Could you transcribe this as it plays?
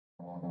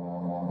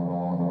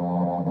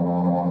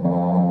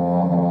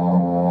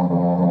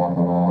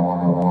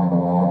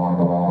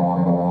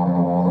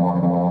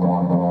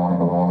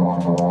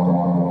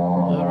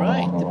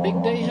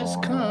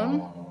has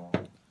come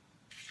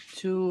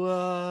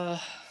to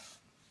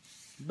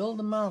build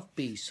a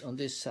mouthpiece on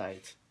this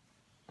side.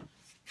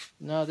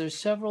 Now there's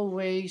several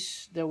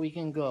ways that we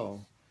can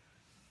go.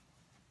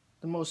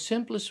 The most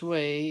simplest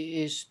way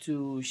is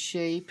to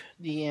shape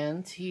the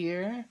end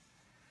here,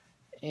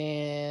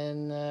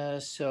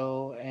 and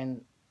so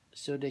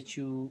that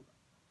you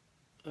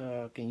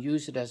can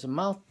use it as a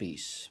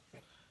mouthpiece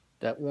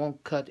that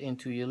won't cut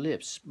into your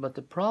lips. But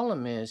the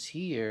problem is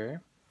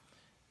here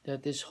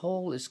that this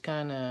hole is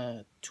kind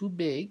of too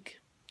big.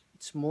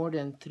 It's more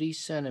than 3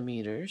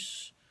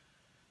 centimeters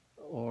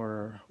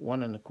or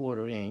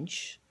 1¼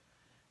 inch,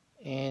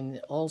 and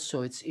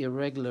also it's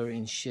irregular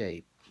in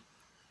shape,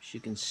 as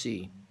you can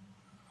see.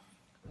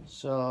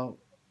 So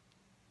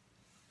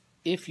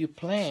if you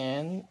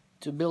plan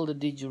to build a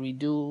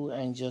didgeridoo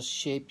and just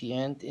shape the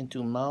end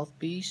into a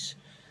mouthpiece,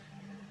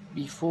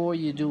 before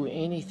you do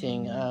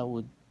anything, I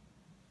would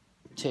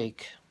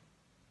take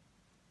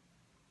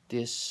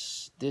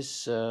this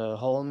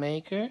hole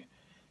maker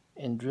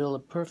and drill a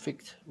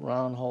perfect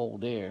round hole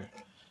there,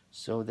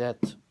 so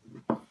that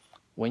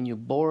when you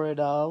bore it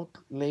out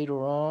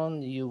later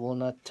on, you will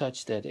not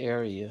touch that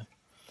area,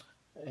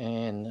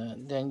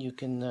 and then you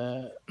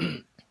can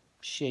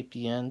shape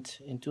the end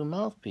into a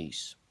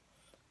mouthpiece.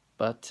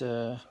 But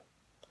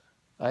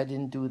I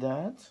didn't do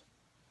that.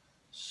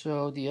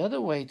 So the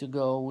other way to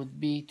go would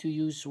be to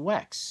use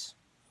wax.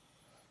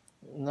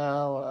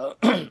 Now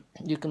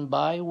you can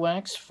buy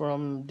wax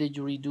from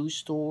didgeridoo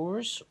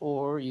stores,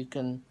 or you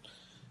can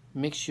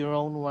mix your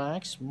own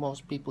wax.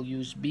 Most people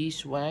use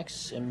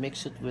beeswax and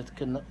mix it with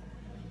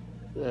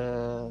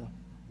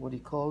what do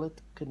you call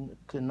it?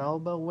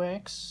 Canalba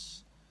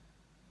wax.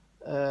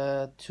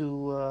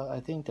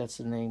 I think that's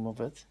the name of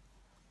it,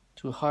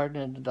 to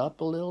harden it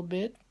up a little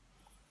bit.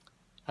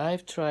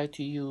 I've tried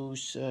to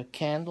use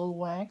candle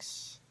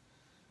wax,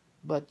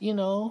 but you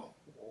know,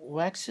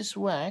 wax is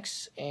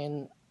wax,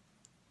 and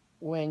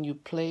when you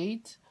play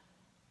it,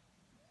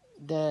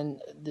 then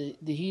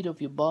the heat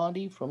of your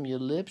body from your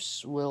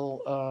lips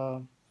will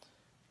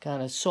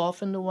kind of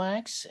soften the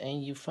wax,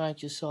 and you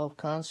find yourself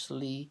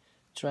constantly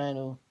trying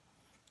to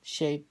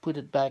put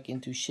it back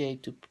into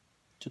shape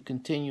to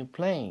continue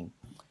playing.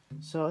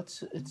 So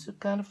it's a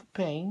kind of a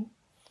pain.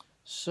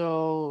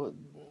 So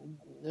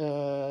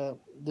the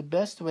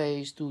best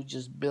way is to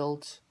just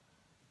build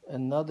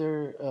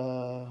another,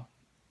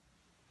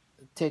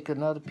 take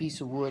another piece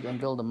of wood and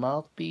build a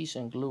mouthpiece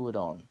and glue it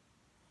on.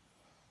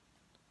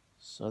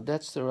 So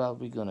that's the route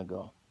we're gonna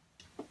go.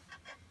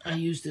 I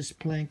use this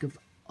plank of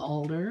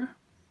alder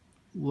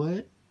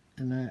wood,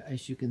 and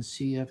as you can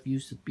see, I've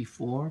used it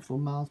before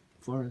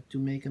to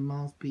make a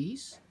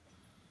mouthpiece.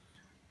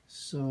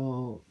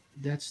 So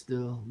that's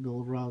the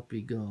route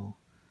we go.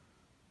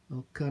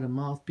 I'll cut a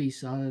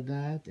mouthpiece out of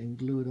that and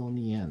glue it on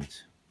the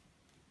end.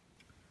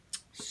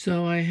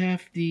 So I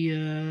have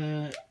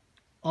the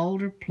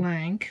alder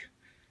plank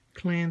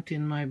clamped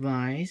in my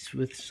vise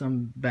with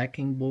some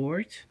backing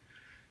board,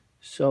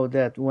 so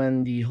that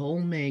when the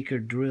hole maker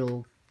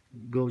drill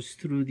goes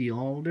through the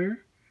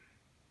alder,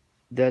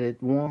 that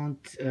it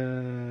won't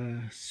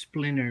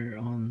splinter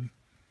on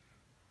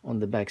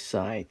the back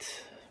side.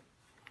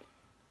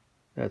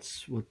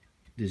 That's what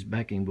this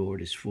backing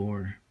board is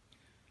for.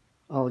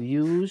 I'll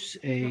use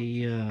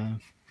a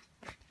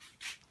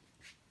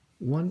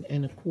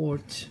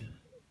 1¼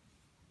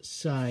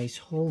 size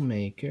hole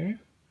maker.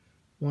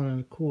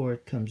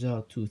 1¼ comes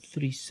out to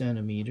 3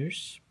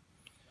 centimeters,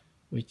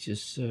 which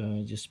is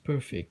just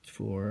perfect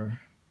for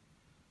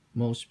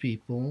most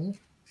people.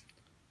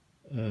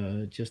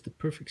 Just the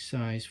perfect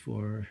size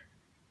for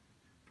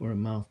a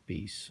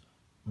mouthpiece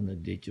on a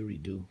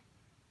didgeridoo.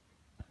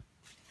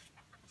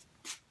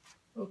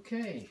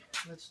 Okay,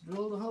 let's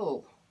drill the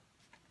hole.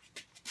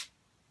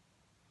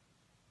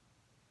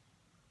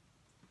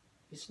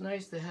 It's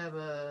nice to have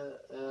a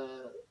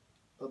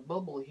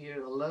bubble here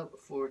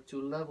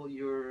to level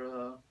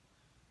your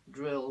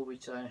drill,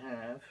 which I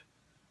have,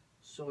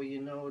 so you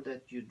know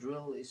that your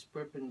drill is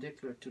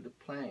perpendicular to the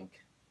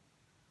plank.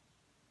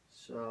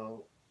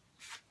 So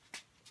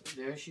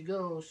there she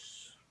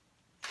goes.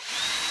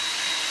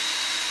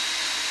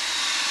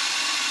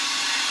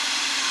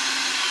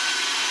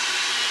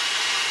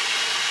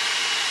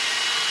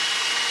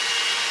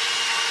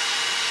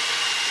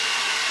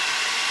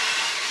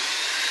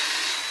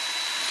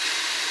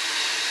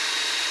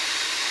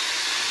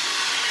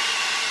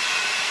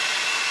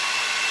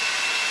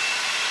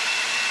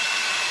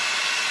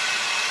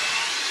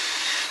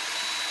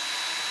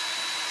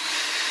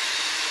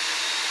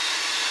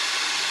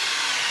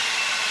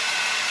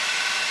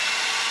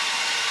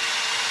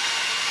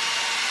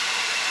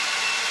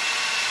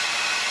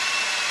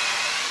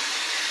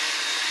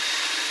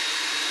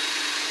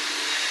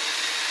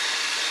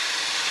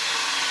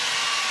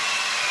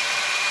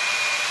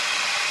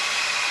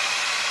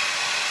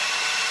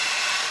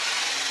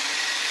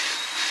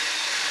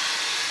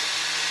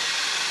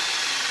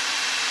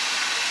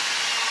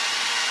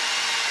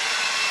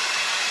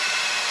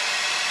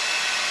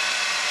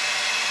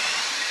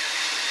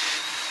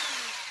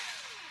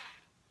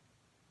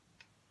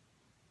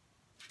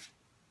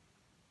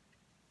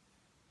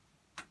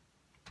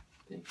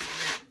 think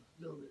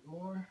a little bit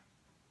more.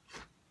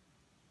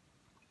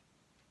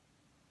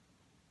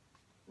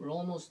 We're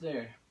almost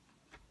there.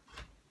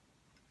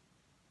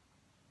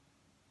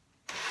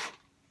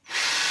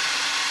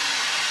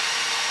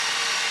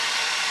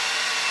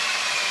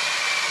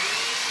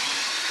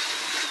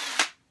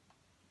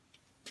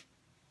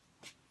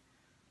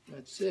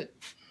 That's it.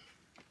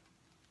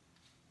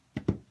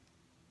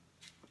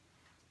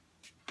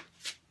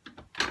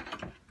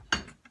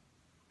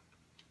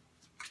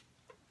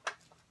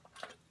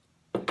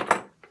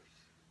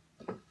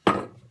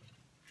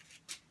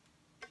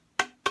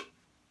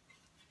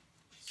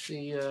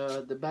 See,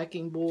 the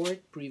backing board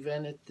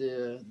prevented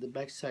the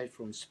backside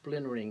from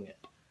splintering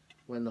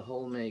when the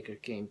hole maker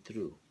came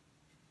through.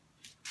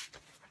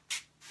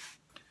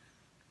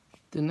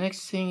 The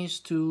next thing is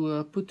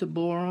to put the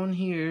bore on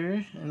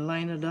here and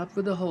line it up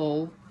with the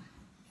hole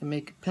and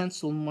make a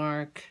pencil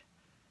mark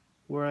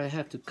where I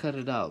have to cut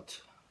it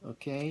out.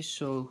 Okay,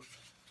 so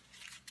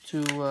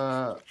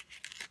to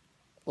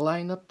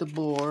line up the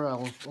bore,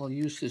 I'll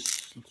use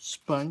this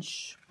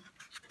sponge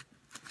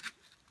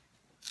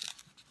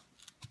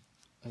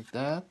like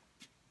that.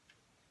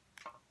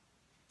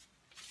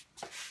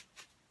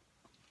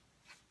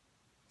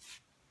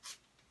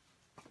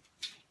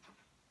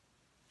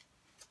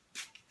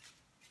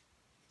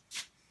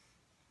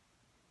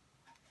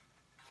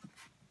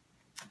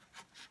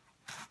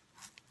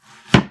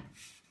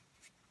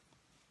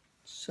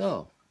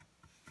 So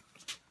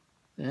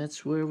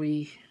that's where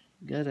we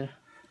gotta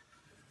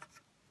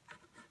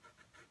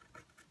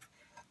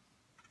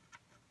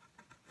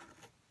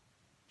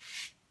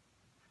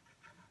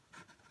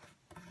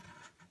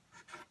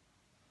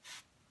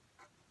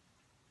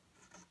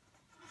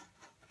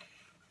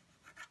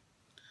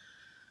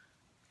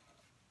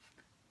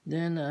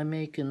then I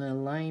make an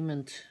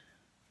alignment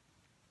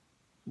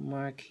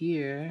mark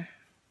here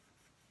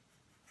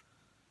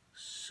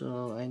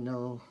so I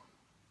know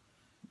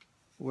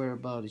where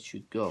about it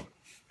should go.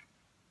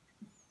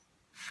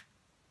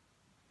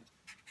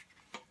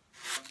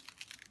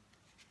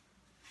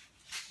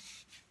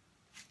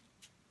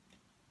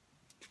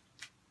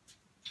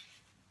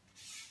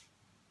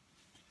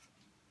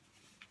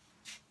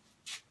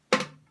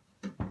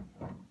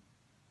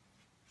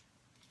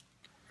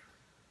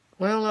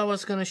 Well, I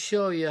was gonna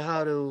show you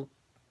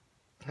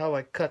how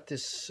I cut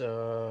this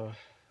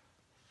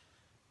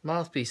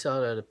mouthpiece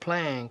out of the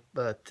plank,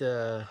 but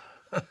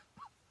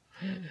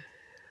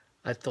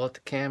I thought the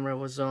camera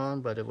was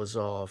on, but it was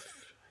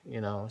off,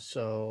 you know.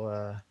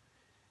 So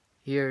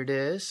here it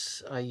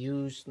is. I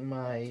used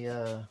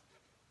my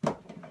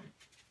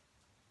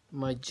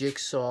my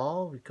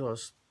jigsaw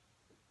because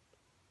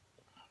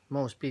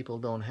most people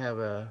don't have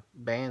a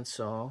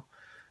bandsaw,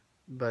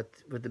 but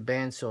with the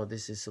bandsaw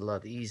this is a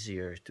lot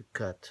easier to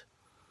cut.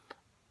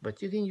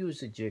 But you can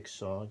use a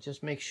jigsaw.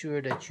 Just make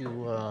sure that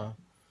you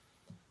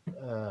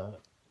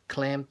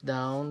clamp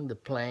down the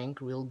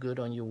plank real good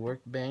on your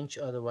workbench,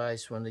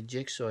 otherwise when the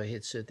jigsaw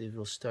hits it, it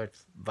will start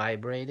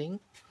vibrating.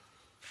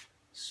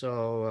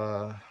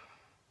 So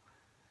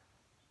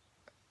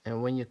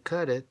and when you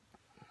cut it,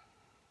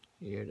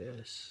 here it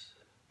is,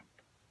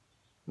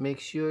 make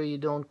sure you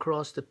don't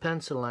cross the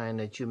pencil line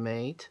that you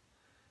made,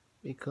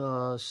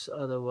 because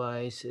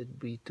otherwise it'd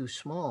be too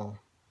small.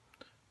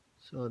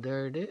 So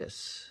there it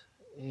is,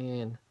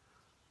 and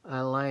I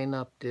line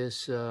up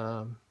this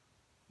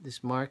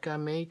this mark I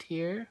made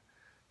here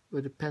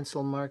with a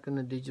pencil mark on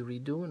the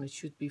didgeridoo, and it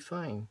should be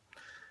fine.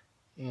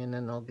 And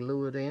then I'll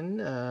glue it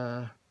in.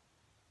 I'll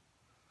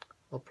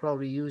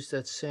probably use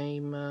that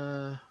same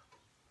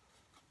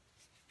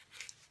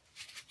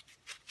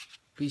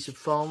piece of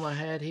foam I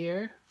had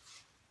here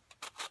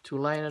to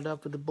line it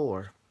up with the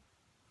bore.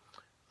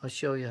 I'll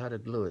show you how to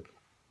glue it.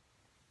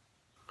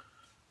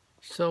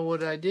 So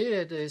what I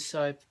did is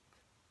I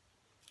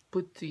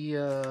put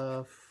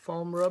the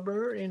foam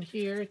rubber in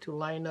here to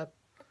line up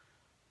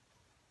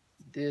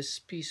this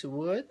piece of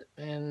wood,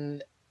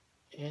 and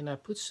I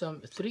put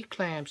 3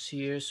 clamps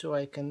here so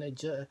I can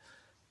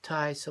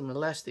tie some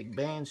elastic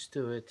bands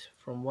to it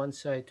from one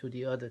side to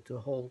the other to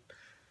hold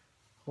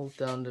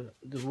down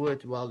the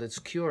wood while it's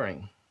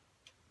curing.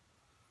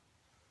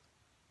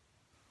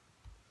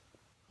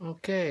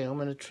 Okay, I'm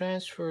going to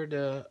transfer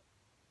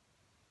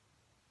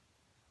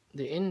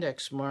the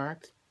index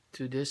mark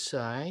to this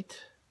side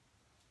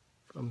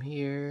from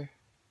here.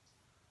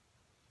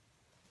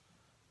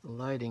 The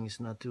lighting is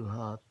not too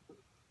hot.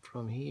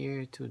 From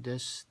here to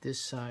this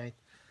side,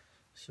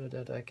 so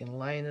that I can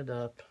line it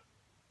up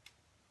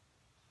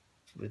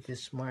with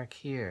this mark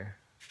here,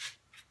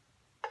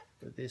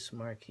 with this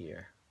mark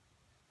here.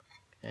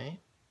 Okay,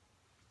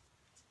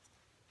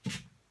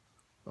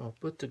 I'll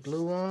put the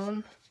glue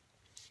on.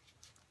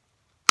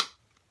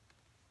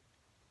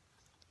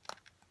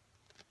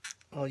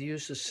 I'll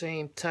use the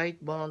same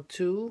tight bond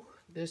tool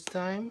this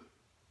time.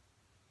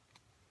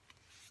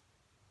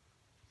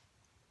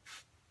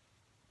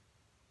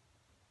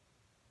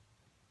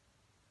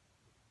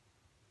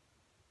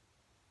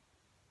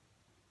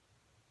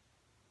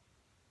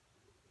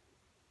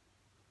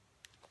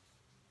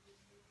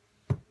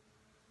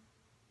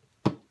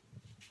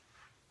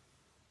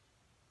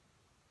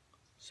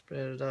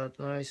 Spread it out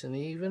nice and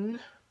even.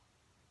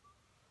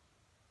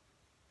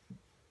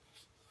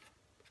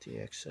 Put the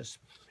excess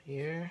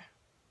here.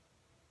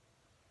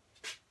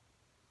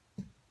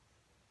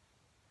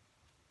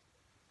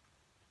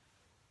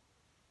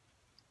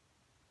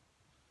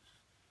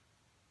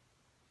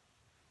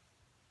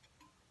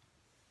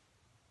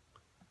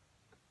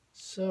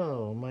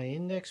 So my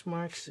index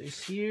marks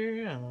is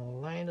here. I'll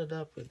line it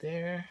up with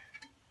there,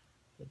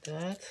 with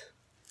that.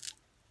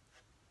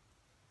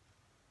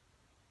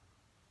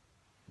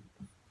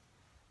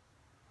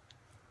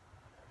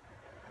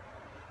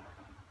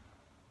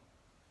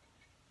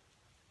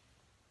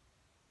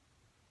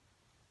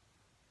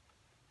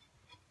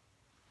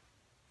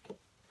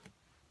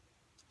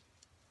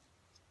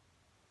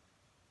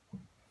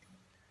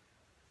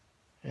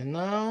 And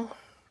now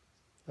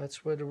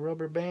that's where the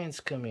rubber bands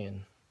come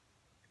in.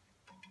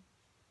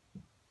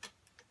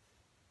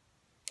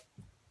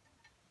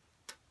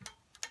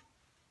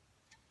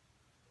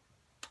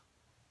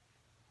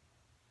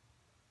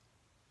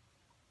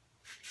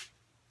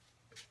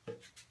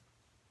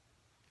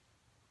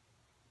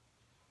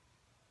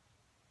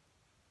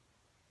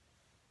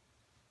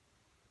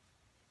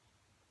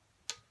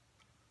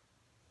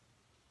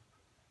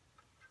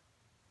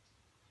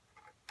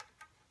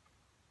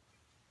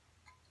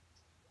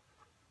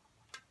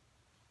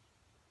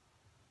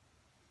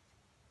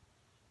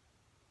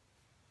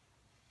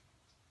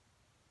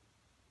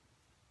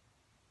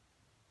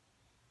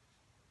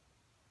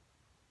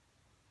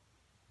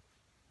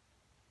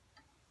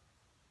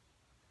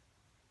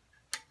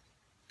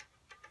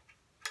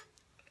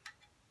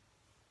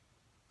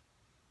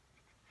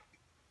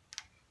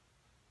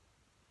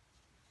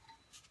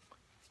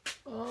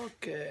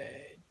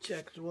 Okay,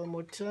 check it one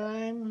more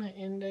time.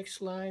 Index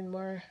line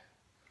more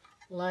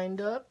lined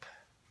up.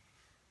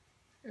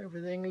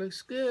 Everything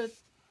looks good.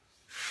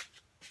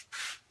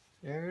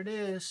 There it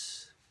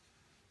is.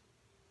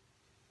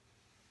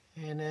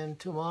 And then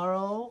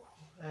tomorrow,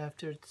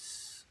 after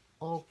it's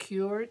all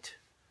cured,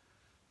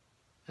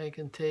 I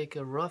can take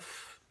a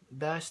rough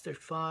bastard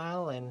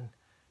file and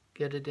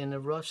get it in a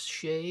rough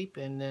shape,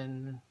 and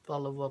then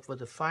follow up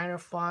with a finer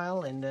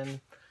file, and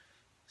then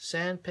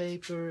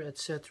sandpaper,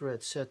 etc.,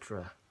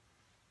 etc.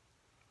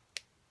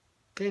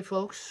 Okay,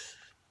 folks,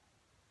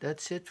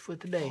 that's it for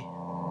today.